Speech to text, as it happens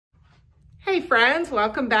Hey friends,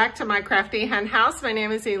 welcome back to my crafty hen house. My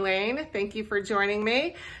name is Elaine. Thank you for joining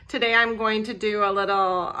me. Today I'm going to do a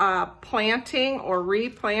little planting or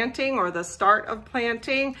replanting or the start of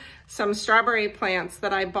planting some strawberry plants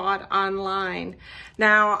that I bought online.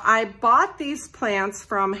 Now I bought these plants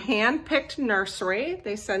from Handpicked Nursery.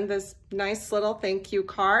 They send this nice little thank you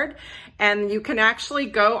card, and you can actually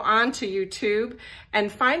go onto YouTube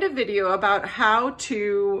and find a video about how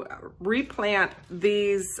to replant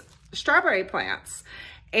these strawberry plants.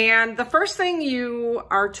 And the first thing you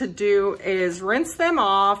are to do is rinse them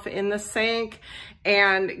off in the sink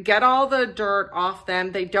and get all the dirt off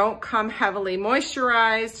them. They don't come heavily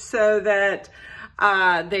moisturized so that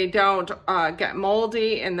they don't get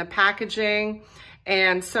moldy in the packaging.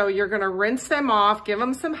 And so you're gonna rinse them off, give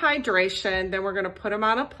them some hydration, then we're gonna put them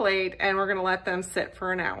on a plate and we're gonna let them sit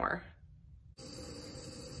for an hour.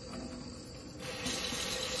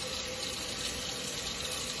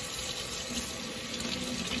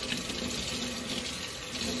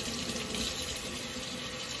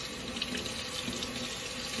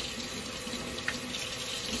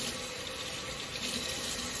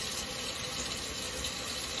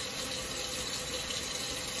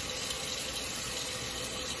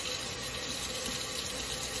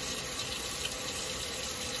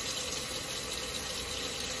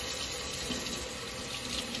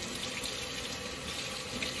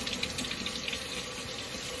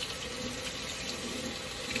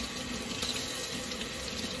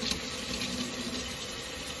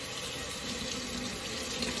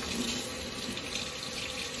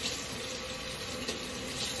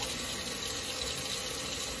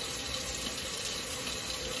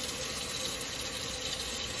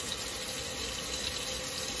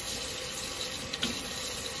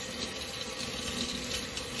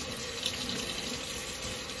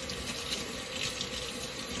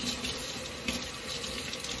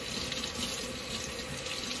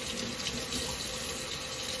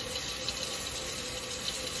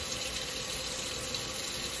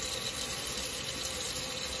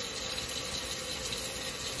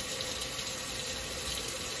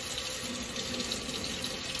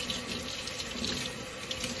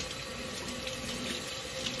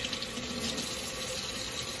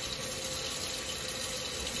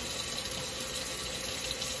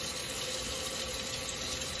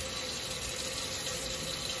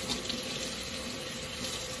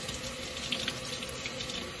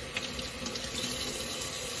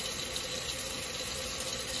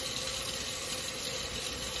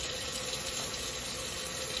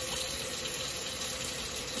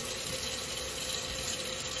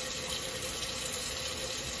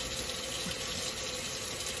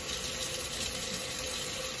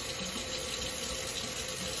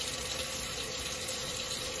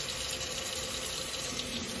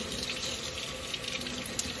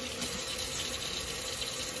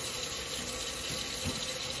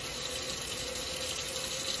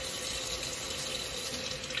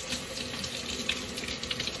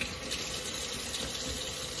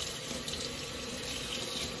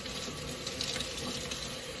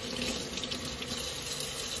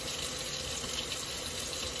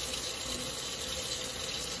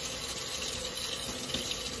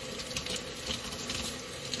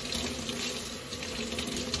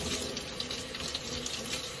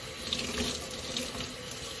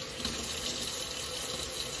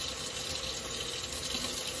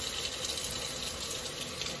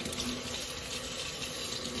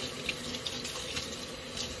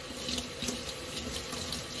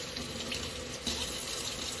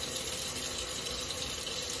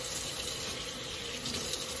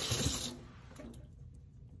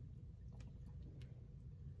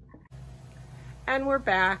 And we're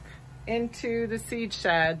back into the seed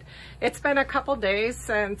shed. It's been a couple days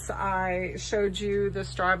since I showed you the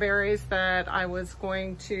strawberries that I was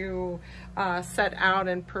going to set out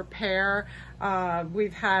and prepare.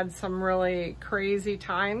 We've had some really crazy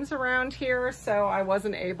times around here, so I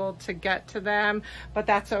wasn't able to get to them, but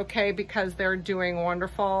that's okay because they're doing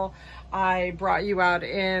wonderful. I brought you out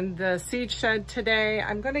in the seed shed today.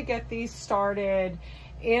 I'm gonna get these started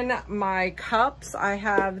in my cups. I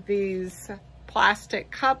have these plastic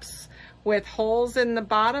cups with holes in the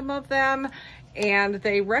bottom of them, and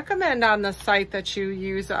they recommend on the site that you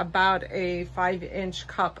use about a 5-inch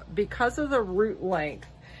cup because of the root length.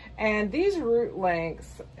 And these root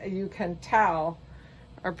lengths, you can tell,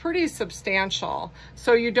 are pretty substantial.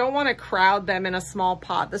 So you don't want to crowd them in a small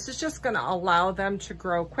pot. This is just going to allow them to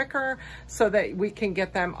grow quicker so that we can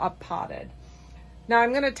get them up potted. Now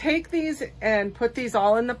I'm going to take these and put these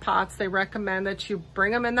all in the pots. They recommend that you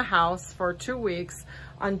bring them in the house for 2 weeks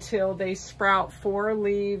until they sprout 4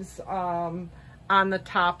 leaves on the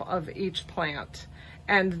top of each plant.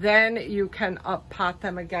 And then you can up pot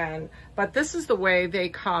them again. But this is the way they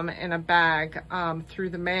come in a bag through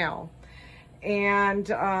the mail. And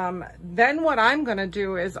then what I'm gonna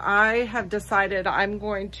do is I have decided I'm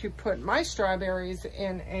going to put my strawberries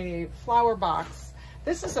in a flower box.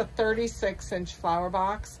 This is a 36-inch flower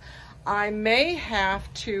box. I may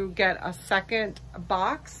have to get a second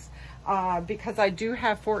box because I do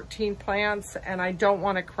have 14 plants and I don't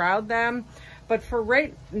want to crowd them. But for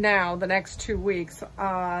right now, the next 2 weeks,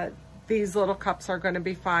 these little cups are going to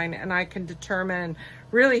be fine, and I can determine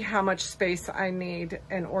really how much space I need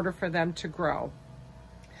in order for them to grow.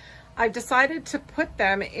 I decided to put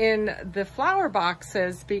them in the flower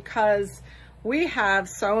boxes because we have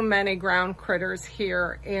so many ground critters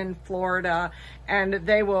here in Florida, and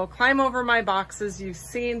they will climb over my boxes. You've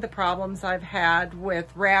seen the problems I've had with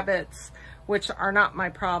rabbits, which are not my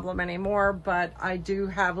problem anymore, but I do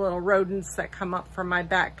have little rodents that come up from my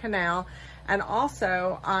back canal. And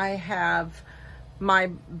also I have my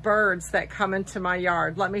birds that come into my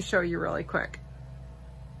yard. Let me show you really quick.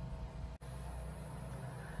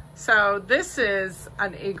 So this is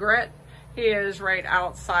an egret. He is right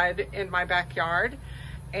outside in my backyard.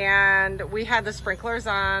 And we had the sprinklers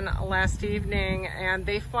on last evening, and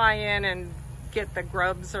they fly in and get the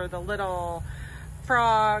grubs or the little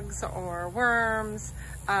frogs or worms,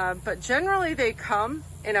 but generally they come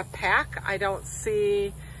in a pack. I don't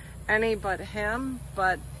see any but him,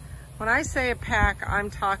 but when I say a pack, I'm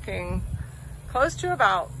talking close to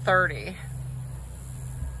about 30.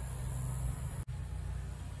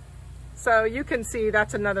 So you can see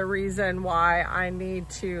that's another reason why I need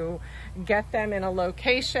to get them in a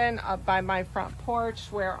location up by my front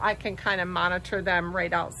porch where I can kind of monitor them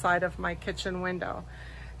right outside of my kitchen window.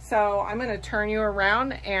 So I'm going to turn you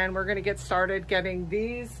around and we're going to get started getting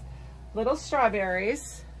these little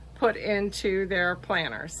strawberries put into their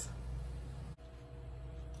planters.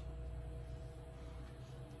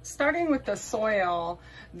 Starting with the soil,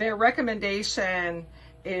 their recommendation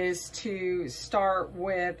is to start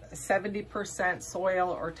with 70%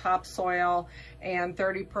 soil or topsoil and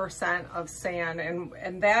 30% of sand,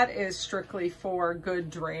 and that is strictly for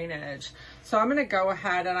good drainage. So I'm going to go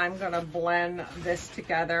ahead and I'm going to blend this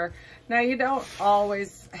together. Now, you don't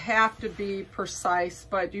always have to be precise,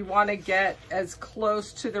 but you want to get as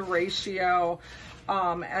close to the ratio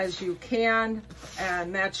as you can,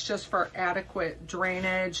 and that's just for adequate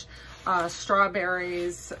drainage.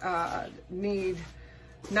 Strawberries need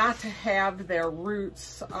not to have their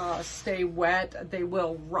roots stay wet. They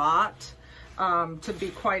will rot. To be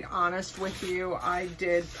quite honest with you, I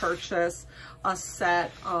did purchase a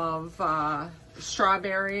set of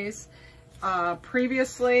strawberries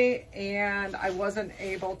previously, and I wasn't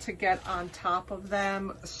able to get on top of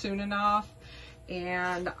them soon enough,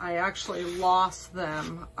 and I actually lost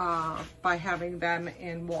them by having them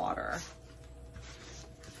in water.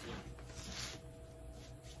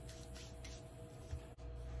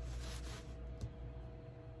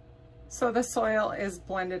 So the soil is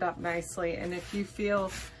blended up nicely, and if you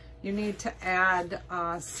feel you need to add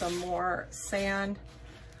some more sand,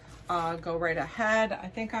 go right ahead. I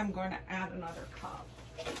think I'm going to add another cup.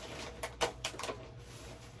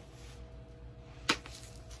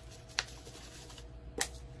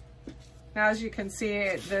 Now, as you can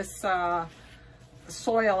see, this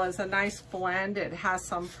soil is a nice blend. It has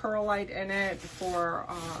some perlite in it for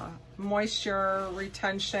moisture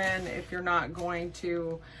retention if you're not going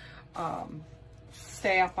to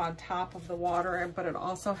stay up on top of the water, but it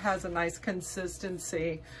also has a nice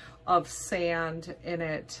consistency of sand in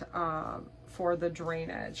it for the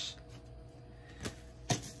drainage.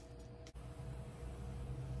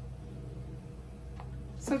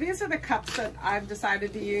 So these are the cups that I've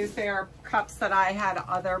decided to use. They are cups that I had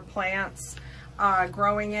other plants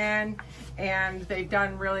growing in, and they've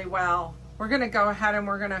done really well. We're going to go ahead and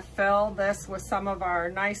we're going to fill this with some of our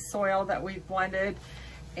nice soil that we've blended.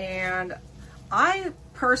 And I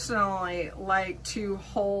personally like to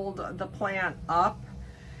hold the plant up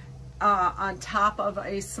on top of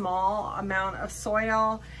a small amount of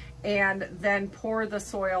soil and then pour the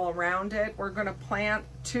soil around it. We're going to plant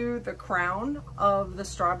to the crown of the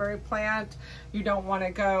strawberry plant. You don't want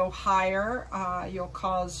to go higher. You'll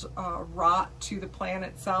cause rot to the plant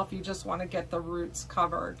itself. You just want to get the roots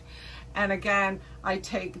covered. And again, I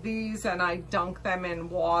take these and I dunk them in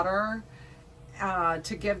water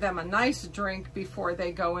to give them a nice drink before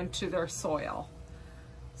they go into their soil.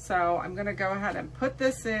 So I'm going to go ahead and put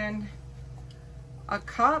this in a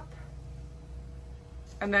cup,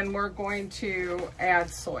 and then we're going to add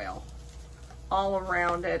soil all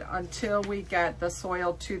around it until we get the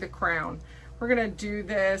soil to the crown. We're going to do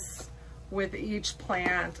this with each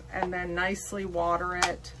plant and then nicely water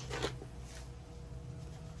it.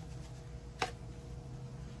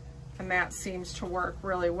 And that seems to work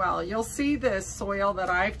really well. You'll see this soil that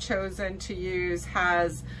I've chosen to use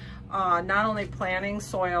has not only planting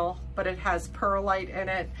soil, but it has perlite in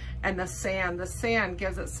it, and the sand. The sand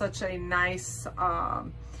gives it such a nice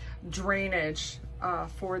drainage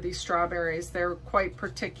for these strawberries. They're quite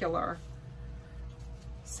particular.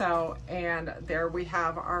 So, and there we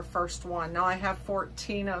have our first one. Now I have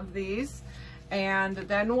 14 of these, and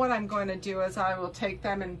then what I'm going to do is I will take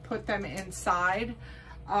them and put them inside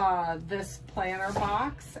this planter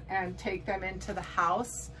box and take them into the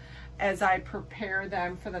house as I prepare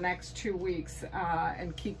them for the next 2 weeks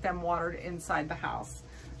and keep them watered inside the house.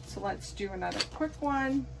 So let's do another quick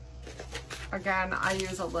one. Again, I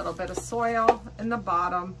use a little bit of soil in the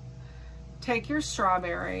bottom. Take your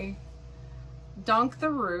strawberry, dunk the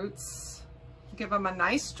roots, give them a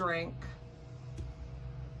nice drink,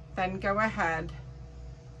 then go ahead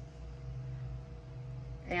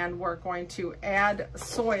and we're going to add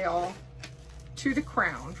soil to the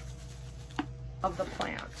crown of the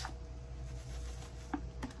plant.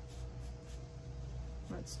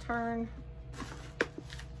 Let's turn.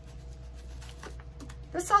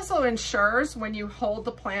 This also ensures when you hold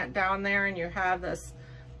the plant down there and you have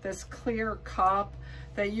this clear cup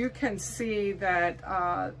that you can see that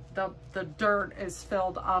the dirt is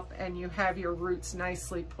filled up and you have your roots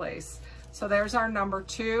nicely placed. So there's our number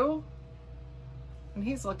 2. And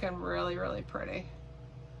he's looking really, really pretty.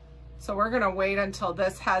 So we're gonna wait until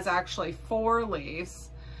this has actually 4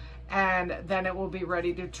 leaves, and then it will be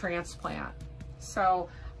ready to transplant. So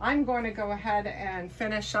I'm going to go ahead and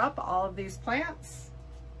finish up all of these plants.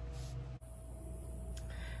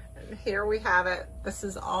 And here we have it. This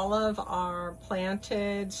is all of our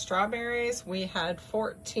planted strawberries. We had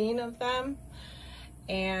 14 of them,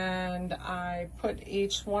 and I put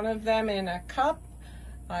each one of them in a cup.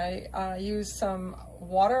 I used some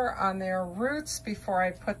water on their roots before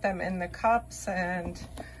I put them in the cups, and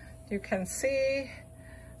you can see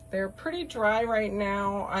they're pretty dry right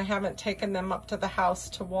now. I haven't taken them up to the house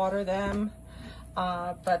to water them,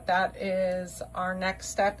 but that is our next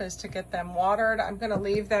step, is to get them watered. I'm gonna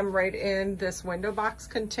leave them right in this window box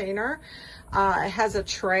container. It has a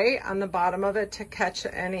tray on the bottom of it to catch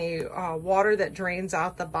any water that drains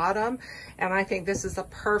out the bottom. And I think this is a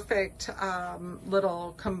perfect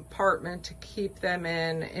little compartment to keep them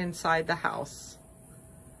in inside the house.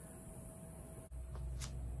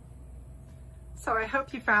 So I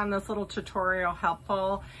hope you found this little tutorial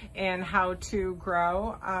helpful in how to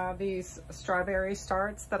grow these strawberry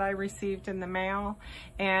starts that I received in the mail.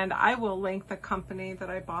 And I will link the company that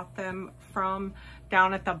I bought them from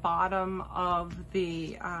down at the bottom of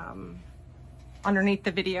the, underneath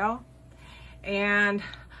the video. And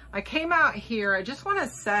I came out here, I just wanna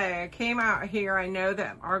say, I came out here, I know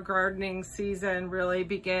that our gardening season really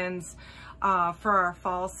begins for our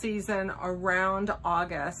fall season around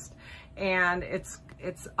August. And it's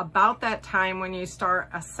about that time when you start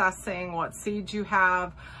assessing what seeds you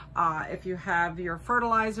have, if you have your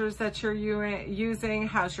fertilizers that you're using,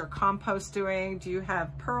 how's your compost doing, do you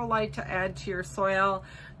have perlite to add to your soil,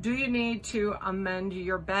 do you need to amend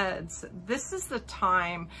your beds? This is the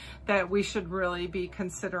time that we should really be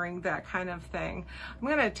considering that kind of thing. I'm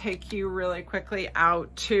gonna take you really quickly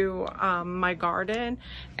out to my garden,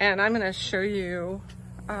 and I'm gonna show you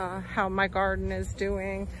how my garden is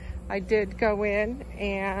doing. I did go in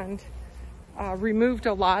and removed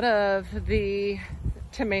a lot of the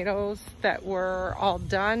tomatoes that were all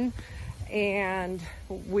done, and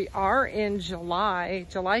we are in July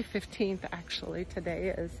 15th actually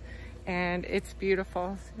today is, and it's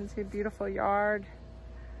beautiful. You can see a beautiful yard.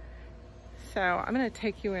 So I'm going to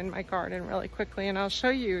take you in my garden really quickly and I'll show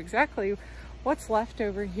you exactly what's left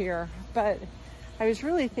over here. But I was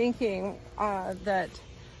really thinking that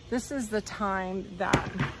this is the time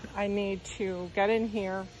that I need to get in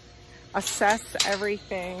here, assess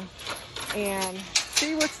everything, and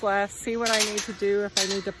see what's left, see what I need to do, if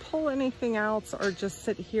I need to pull anything else, or just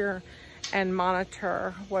sit here and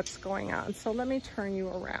monitor what's going on. So let me turn you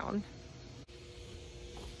around.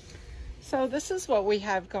 So this is what we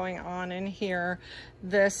have going on in here.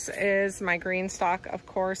 This is my green stock, of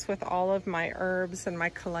course, with all of my herbs and my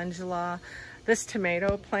calendula. This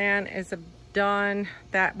tomato plant is done.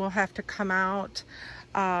 That will have to come out.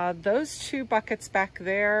 Those 2 buckets back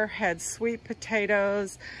there had sweet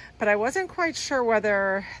potatoes, but I wasn't quite sure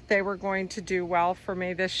whether they were going to do well for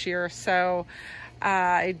me this year. So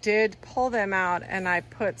I did pull them out and I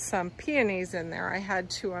put some peonies in there. I had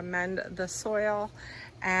to amend the soil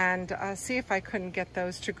and see if I couldn't get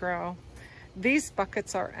those to grow. These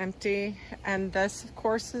buckets are empty, and this of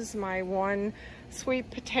course is my one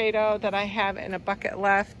sweet potato that I have in a bucket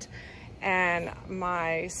left, and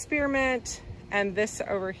my spearmint, and this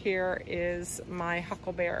over here is my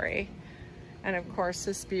huckleberry, and of course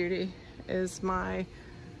this beauty is my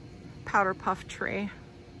powder puff tree.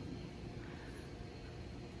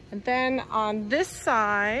 And then on this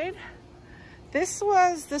side, this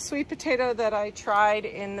was the sweet potato that I tried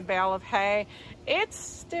in the bale of hay.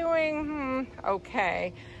 It's doing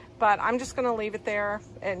okay, but I'm just gonna leave it there.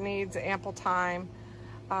 It needs ample time.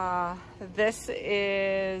 This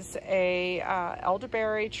is a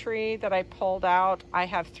elderberry tree that I pulled out. I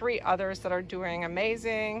have 3 others that are doing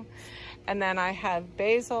amazing. And then I have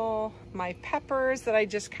basil, my peppers that I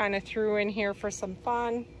just kind of threw in here for some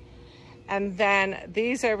fun. And then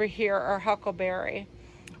these over here are huckleberry.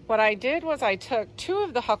 What I did was I took 2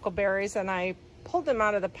 of the huckleberries and I pulled them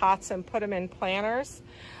out of the pots and put them in planters.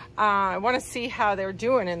 I want to see how they're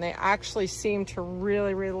doing, and they actually seem to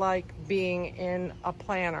really like being in a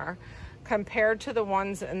planter. Compared to the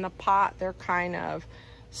ones in the pot, they're kind of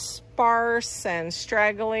sparse and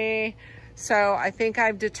straggly. So I think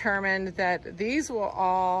I've determined that these will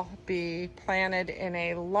all be planted in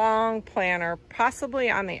a long planter, possibly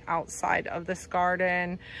on the outside of this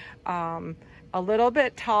garden, a little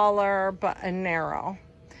bit taller, but narrow.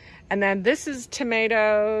 And then this is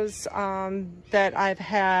tomatoes that I've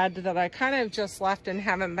had that I kind of just left and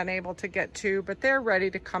haven't been able to get to, but they're ready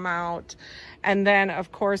to come out. And then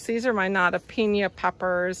of course, these are my nata pina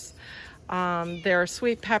peppers. They're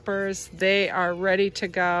sweet peppers. They are ready to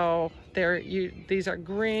go. These are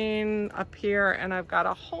green up here, and I've got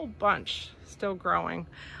a whole bunch still growing.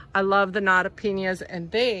 I love the nata pinas, and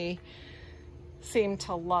they seem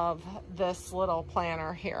to love this little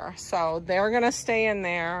planter here. So they're gonna stay in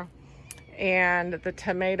there. And the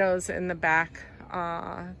tomatoes in the back,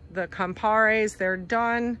 the Campares, they're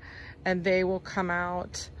done, and they will come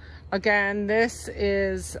out. Again, this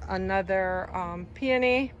is another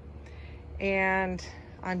peony, and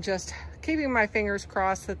I'm just keeping my fingers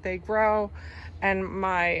crossed that they grow. And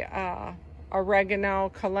my oregano,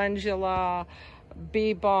 calendula,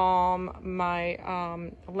 bee balm, my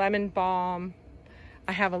lemon balm.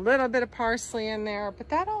 I have a little bit of parsley in there, but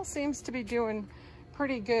that all seems to be doing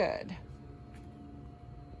pretty good.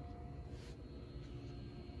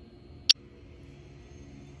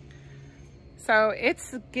 So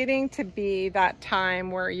it's getting to be that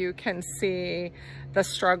time where you can see the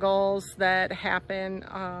struggles that happen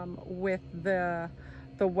with the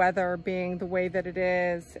weather being the way that it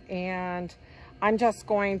is. And I'm just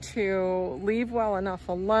going to leave well enough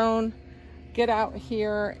alone, get out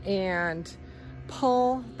here and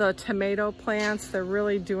pull the tomato plants. They're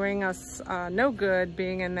really doing us no good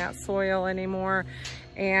being in that soil anymore.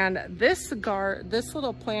 And this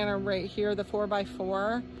little planter right here, the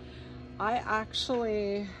 4x4, I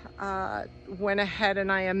actually went ahead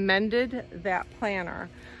and I amended that planter.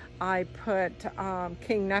 I put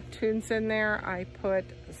King Neptunes in there. I put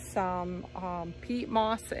some peat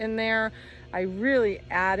moss in there. I really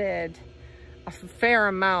added a fair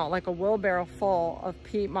amount, like a wheelbarrow full of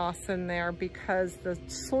peat moss in there, because the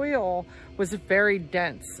soil was very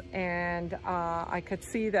dense, and I could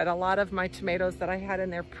see that a lot of my tomatoes that I had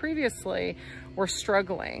in there previously were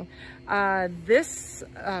struggling. This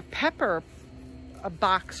pepper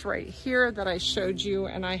box right here that I showed you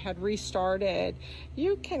and I had restarted,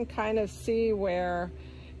 you can kind of see where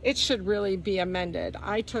it should really be amended.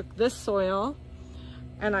 I took this soil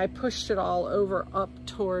and I pushed it all over up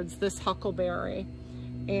towards this huckleberry,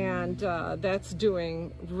 and that's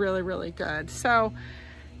doing really good. So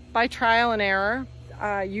by trial and error,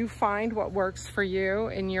 you find what works for you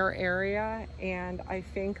in your area, and I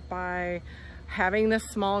think by having this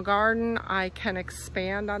small garden, I can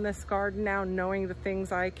expand on this garden now, knowing the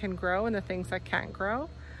things I can grow and the things I can't grow.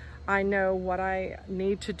 I know what I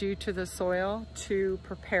need to do to the soil to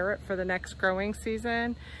prepare it for the next growing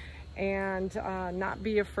season, and not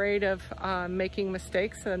be afraid of making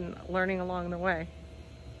mistakes and learning along the way.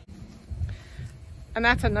 And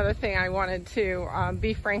that's another thing I wanted to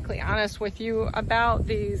be frankly honest with you about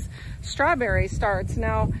these strawberry starts.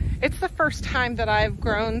 Now, it's the first time that I've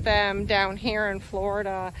grown them down here in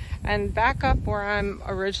Florida, and back up where I'm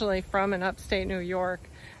originally from in upstate New York,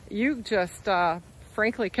 you just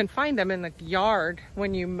frankly can find them in the yard.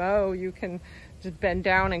 When you mow, you can just bend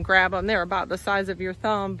down and grab them. They're about the size of your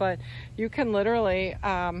thumb, but you can literally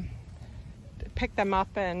pick them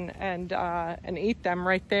up and eat them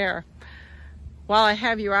right there. While I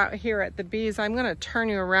have you out here at the bees, I'm going to turn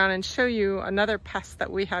you around and show you another pest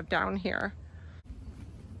that we have down here.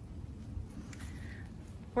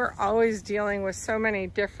 we're always dealing with so many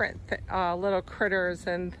different little critters,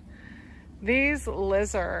 and these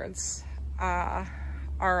lizards are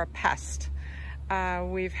a pest.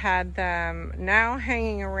 We've had them now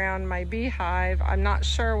hanging around my beehive. I'm not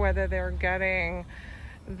sure whether they're getting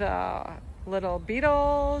the little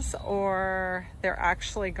beetles or they're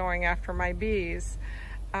actually going after my bees.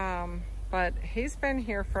 But he's been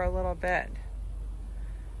here for a little bit,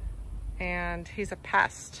 and he's a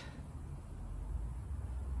pest.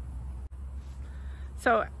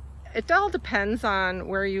 So it all depends on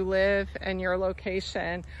where you live and your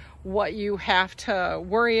location, what you have to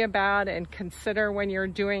worry about and consider when you're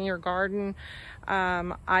doing your garden.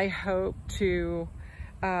 I hope to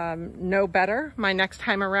know better my next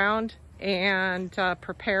time around and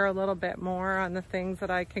prepare a little bit more on the things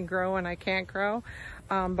that I can grow and I can't grow.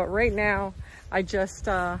 But right now, I just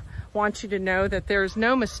want you to know that there's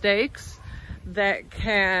no mistakes that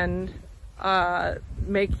can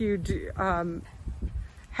make you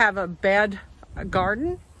have a bad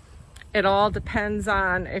garden. It all depends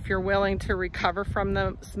on if you're willing to recover from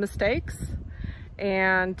those mistakes.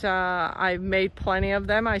 And I've made plenty of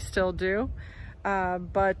them, I still do.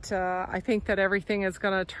 But I think that everything is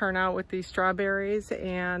going to turn out with these strawberries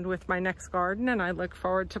and with my next garden, and I look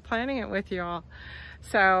forward to planting it with you all.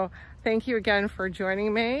 So thank you again for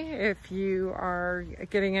joining me. If you are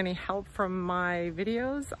getting any help from my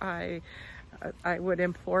videos, I would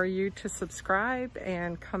implore you to subscribe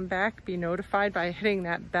and come back, be notified by hitting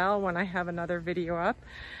that bell when I have another video up.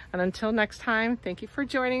 And until next time, thank you for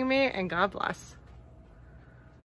joining me, and God bless.